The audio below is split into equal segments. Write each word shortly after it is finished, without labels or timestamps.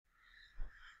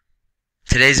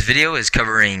Today's video is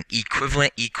covering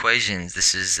equivalent equations.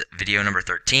 This is video number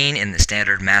 13 in the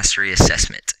Standard Mastery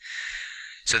Assessment.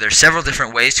 So there are several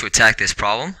different ways to attack this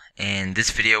problem, and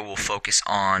this video will focus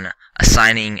on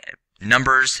assigning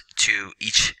numbers to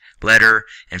each letter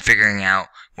and figuring out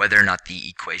whether or not the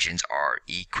equations are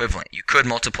equivalent. You could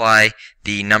multiply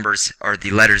the numbers or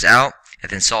the letters out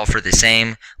and then solve for the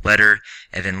same letter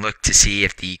and then look to see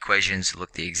if the equations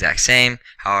look the exact same.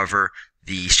 However,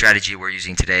 the strategy we're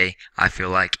using today, I feel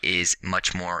like, is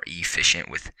much more efficient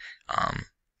with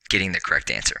getting the correct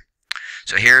answer.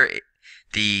 So here,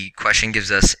 the question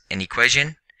gives us an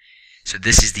equation. So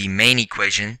this is the main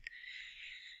equation,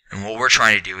 and what we're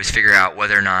trying to do is figure out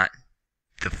whether or not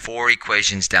the four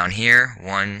equations down here,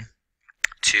 1,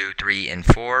 2, 3, and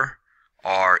 4,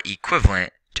 are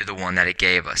equivalent to the one that it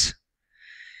gave us.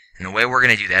 And the way we're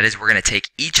going to do that is we're going to take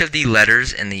each of the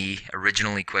letters in the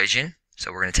original equation.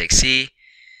 So we're going to take C,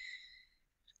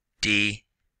 D,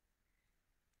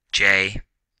 J,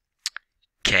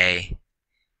 K,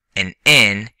 and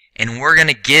N, and we're going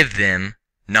to give them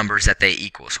numbers that they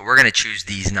equal. So we're going to choose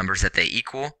these numbers that they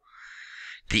equal.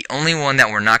 The only one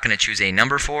that we're not going to choose a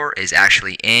number for is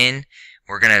actually N.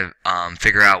 We're going to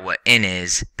figure out what N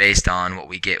is based on what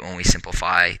we get when we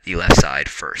simplify the left side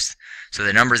first. So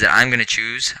the numbers that I'm going to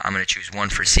choose 1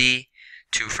 for C,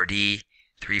 2 for D,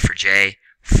 3 for J,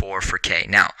 4 for K.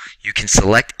 Now, you can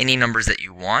select any numbers that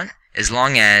you want as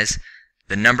long as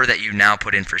the number that you now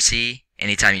put in for C,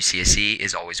 anytime you see a C,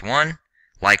 is always 1.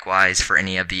 Likewise for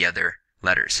any of the other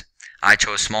letters. I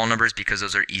chose small numbers because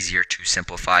those are easier to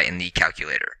simplify in the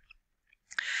calculator.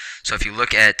 So if you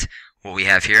look at what we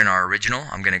have here in our original,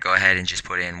 I'm going to go ahead and just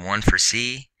put in 1 for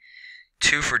C,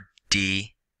 2 for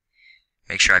D,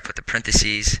 make sure I put the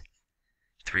parentheses,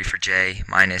 3 for J,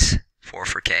 minus 4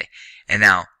 for K. And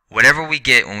now, whatever we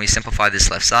get when we simplify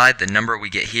this left side, the number we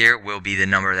get here will be the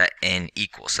number that N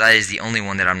equals. So that is the only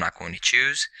one that I'm not going to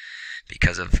choose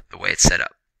because of the way it's set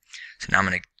up. So now I'm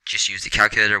going to just use the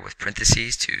calculator with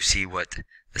parentheses to see what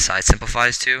the side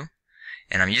simplifies to.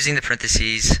 And I'm using the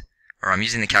parentheses, or I'm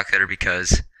using the calculator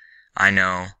because I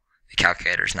know the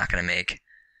calculator is not going to make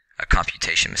a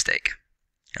computation mistake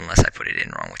unless I put it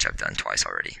in wrong, which I've done twice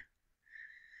already.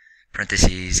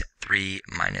 Parentheses 3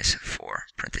 minus 4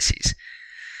 parentheses.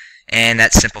 And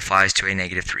that simplifies to a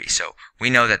 -3. So we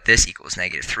know that this equals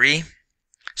 -3.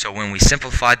 So when we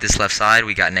simplified this left side,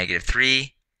 we got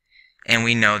 -3. And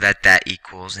we know that that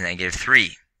equals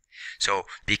 -3. So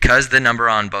because the number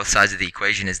on both sides of the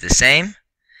equation is the same,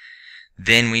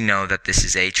 then we know that this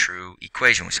is a true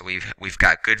equation. So we've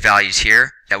got good values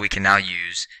here that we can now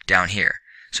use down here.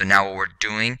 So now what we're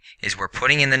doing is we're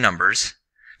putting in the numbers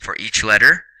for each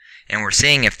letter, and we're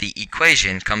seeing if the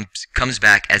equation comes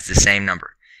back as the same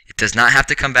number. It does not have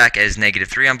to come back as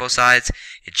 -3 on both sides.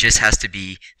 It just has to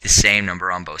be the same number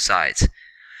on both sides.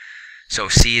 So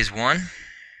C is 1.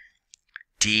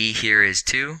 D here is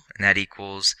 2, and that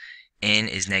equals N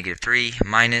is -3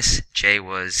 minus J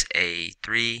was a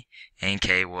 3 and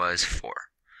K was 4.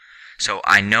 So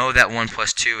I know that 1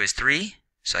 plus 2 is 3,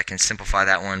 so I can simplify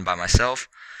that one by myself.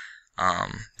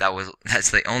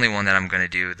 That's the only one that I'm going to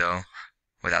do though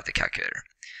without the calculator.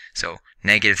 So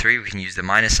 -3, we can use the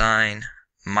minus sign,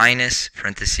 minus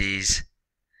parentheses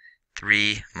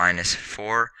 3 minus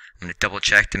 4. I'm going to double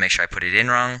check to make sure I put it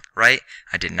in right.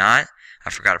 I did not. I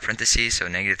forgot a parentheses, so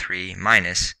 -3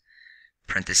 minus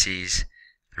parentheses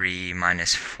 3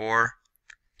 minus 4.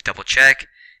 Double check.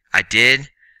 I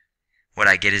did. What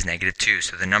I get is -2.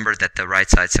 So the number that the right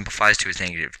side simplifies to is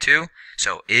 -2.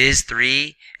 So is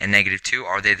 3 and -2,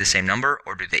 are they the same number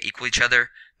or do they equal each other?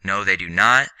 No, they do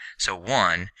not. So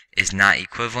 1 is not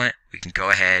equivalent. We can go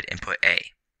ahead and put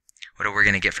A. What are we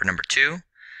going to get for number 2?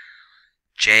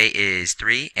 J is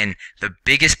 3, and the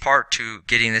biggest part to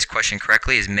getting this question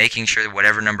correctly is making sure that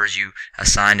whatever numbers you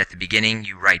assigned at the beginning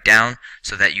you write down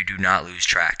so that you do not lose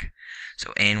track.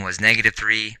 So N was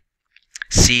 -3,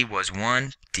 C was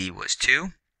 1, D was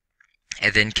 2,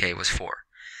 and then K was 4.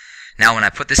 Now when I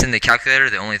put this in the calculator,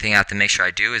 the only thing I have to make sure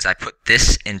I do is I put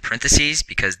this in parentheses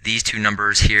because these two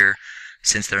numbers here,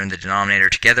 since they're in the denominator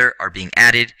together, are being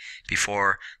added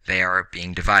before they are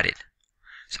being divided.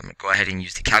 So I'm going to go ahead and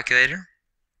use the calculator.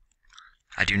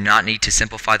 I do not need to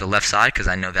simplify the left side because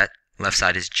I know that left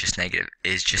side is just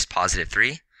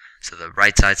 +3. So the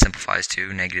right side simplifies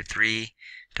to -3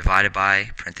 divided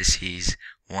by parentheses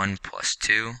 1 plus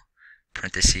 2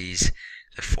 parentheses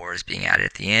the 4 is being added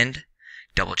at the end.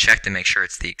 Double check to make sure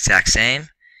it's the exact same,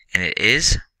 and it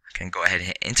is. I can go ahead and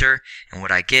hit enter, and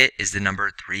what I get is the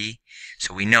number 3.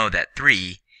 So we know that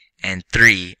 3 and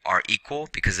 3 are equal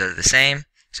because they're the same.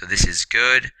 So this is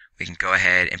good. We can go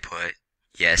ahead and put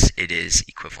yes, it is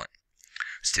equivalent.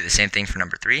 Let's do the same thing for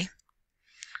number 3.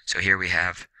 So here we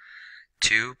have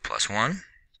 2 plus 1,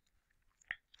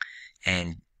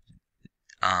 and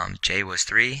j was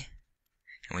 3,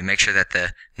 and we make sure that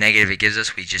the negative it gives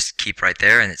us we just keep right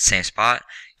there in the same spot.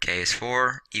 K is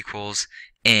 4 equals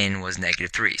n was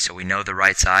negative 3. So we know the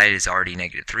right side is already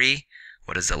negative 3.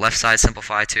 What does the left side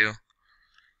simplify to?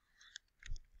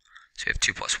 So we have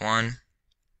 2 plus 1,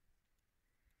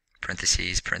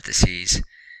 parentheses,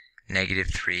 negative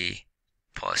 3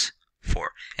 plus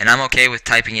 4. And I'm okay with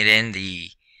typing it in the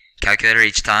calculator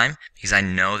each time because I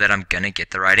know that I'm going to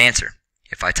get the right answer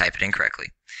if I type it in correctly.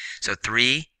 So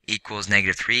 3 equals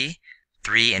negative 3.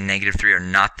 3 and negative 3 are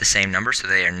not the same number, so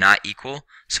they are not equal.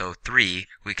 So 3,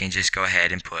 we can just go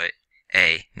ahead and put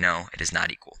A. No, it is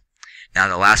not equal. Now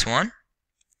the last one,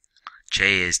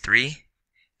 j is 3,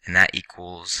 and that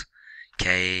equals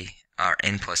k, or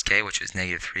n plus k, which is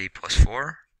negative 3 plus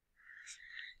 4,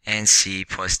 and c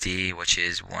plus d, which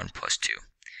is 1 plus 2.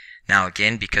 Now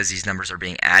again, because these numbers are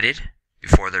being added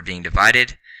before they're being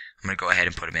divided, I'm going to go ahead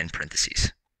and put them in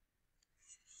parentheses.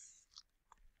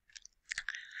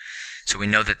 So we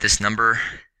know that this number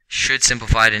should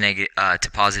simplify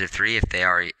to positive 3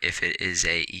 if it is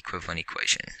a equivalent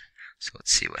equation. So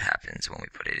let's see what happens when we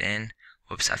put it in.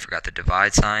 Whoops, I forgot the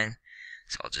divide sign.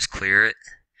 So I'll just clear it.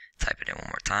 Type it in one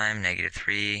more time. Negative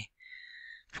 3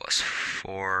 plus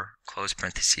 4, close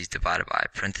parentheses, divided by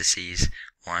parentheses,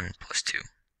 1 plus 2.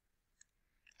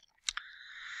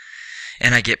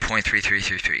 And I get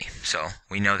 0.3333. So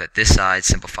we know that this side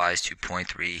simplifies to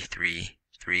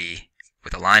 0.333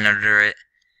 with a line under it.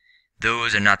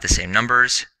 Those are not the same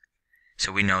numbers,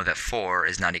 so we know that 4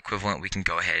 is not equivalent. We can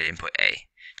go ahead and put A.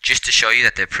 Just to show you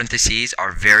that the parentheses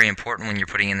are very important when you're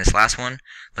putting in this last one,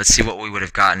 let's see what we would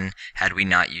have gotten had we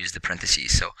not used the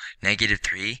parentheses. So negative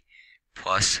 3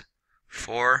 plus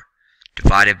 4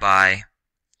 divided by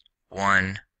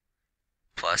 1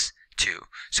 plus 2.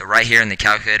 So right here in the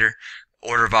calculator,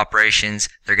 order of operations,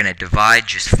 they're going to divide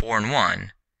just 4 and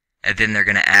 1, and then they're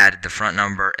going to add the front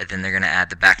number, and then they're going to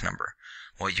add the back number.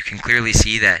 Well, you can clearly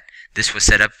see that this was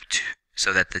set up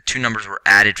so that the two numbers were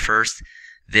added first,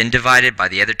 then divided by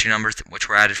the other two numbers which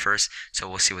were added first. So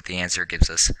we'll see what the answer gives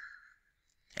us.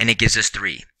 And it gives us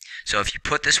 3. So if you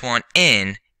put this one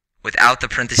in without the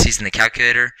parentheses in the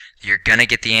calculator, you're going to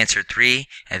get the answer 3,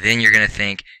 and then you're going to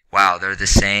think, wow, they're the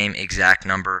same exact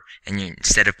number, and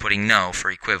instead of putting no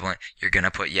for equivalent, you're going to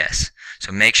put yes.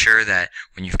 So make sure that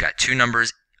when you've got two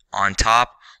numbers on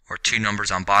top or two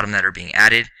numbers on bottom that are being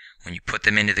added, when you put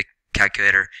them into the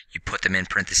calculator, you put them in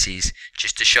parentheses,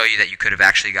 just to show you that you could have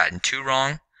actually gotten 2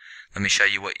 wrong. Let me show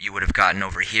you what you would have gotten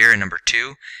over here in number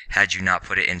 2 had you not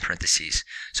put it in parentheses.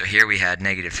 So here we had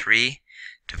negative 3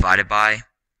 divided by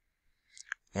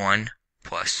 1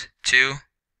 plus 2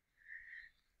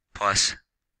 plus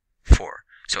 4.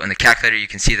 So in the calculator you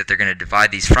can see that they're going to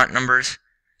divide these front numbers,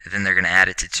 and then they're going to add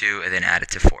it to 2, and then add it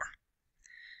to 4.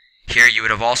 Here you would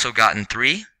have also gotten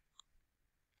 3,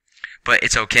 but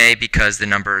it's okay because the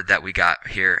number that we got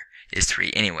here is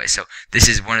 3 anyway. So this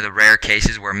is one of the rare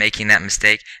cases where making that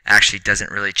mistake actually doesn't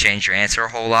really change your answer a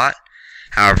whole lot.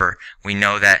 However, we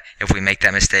know that if we make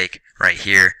that mistake right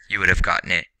here, you would have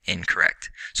gotten it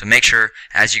incorrect. So make sure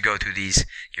as you go through these,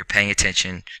 you're paying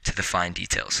attention to the fine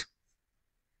details.